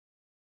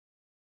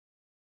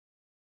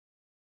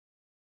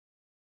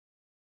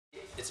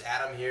It's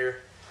Adam here.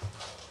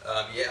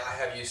 Yeah, I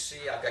have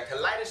UC. I've got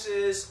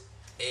colitis,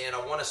 and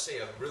I want to say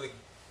a really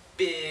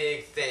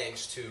big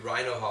thanks to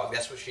Rhino Hog.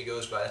 That's what she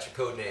goes by. That's her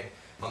code name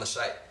on the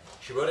site.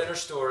 She wrote in her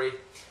story,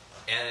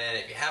 and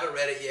if you haven't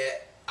read it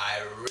yet,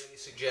 I really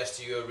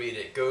suggest you go read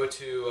it. Go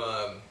to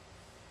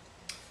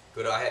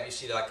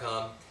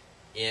ihaveuc.com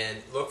and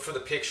look for the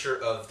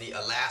picture of the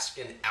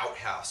Alaskan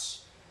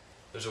outhouse.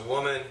 There's a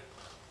woman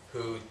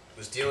who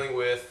was dealing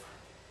with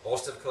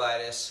ulcerative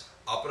colitis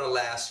up in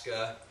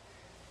Alaska.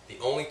 The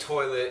only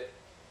toilet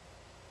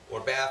or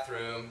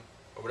bathroom,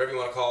 or whatever you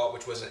want to call it,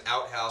 which was an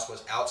outhouse,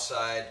 was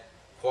outside,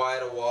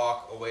 quite a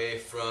walk away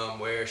from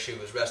where she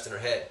was resting her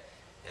head.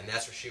 And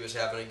that's where she was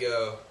having to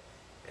go.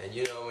 And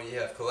you know, when you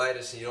have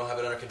colitis and you don't have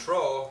it under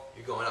control,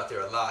 you're going out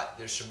there a lot.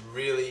 There's some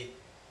really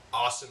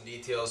awesome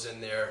details in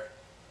there.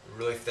 I'm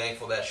really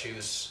thankful that she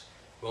was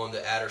willing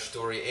to add her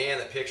story and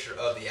a picture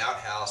of the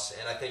outhouse,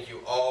 and I think you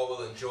all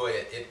will enjoy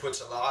it. It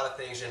puts a lot of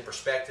things in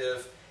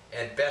perspective,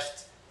 and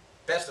best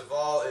of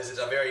all is it's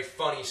a very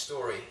funny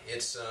story.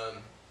 It's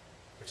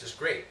which is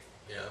great,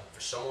 you know, for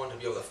someone to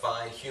be able to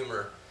find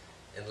humor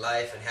in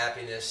life and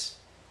happiness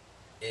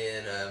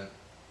in an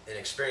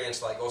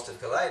experience like ulcerative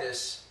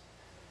colitis.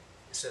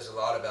 It says a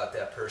lot about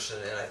that person,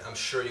 and I'm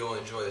sure you'll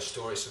enjoy the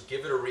story. So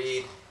give it a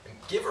read, and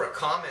give her a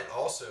comment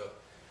also,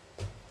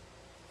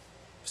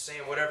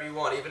 saying whatever you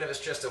want, even if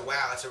it's just a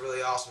wow, that's a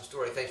really awesome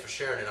story, thanks for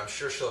sharing it. I'm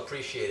sure she'll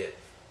appreciate it.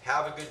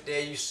 Have a good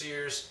day, you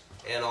seers,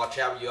 and I'll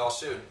chat with you all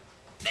soon.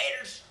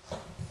 Laters!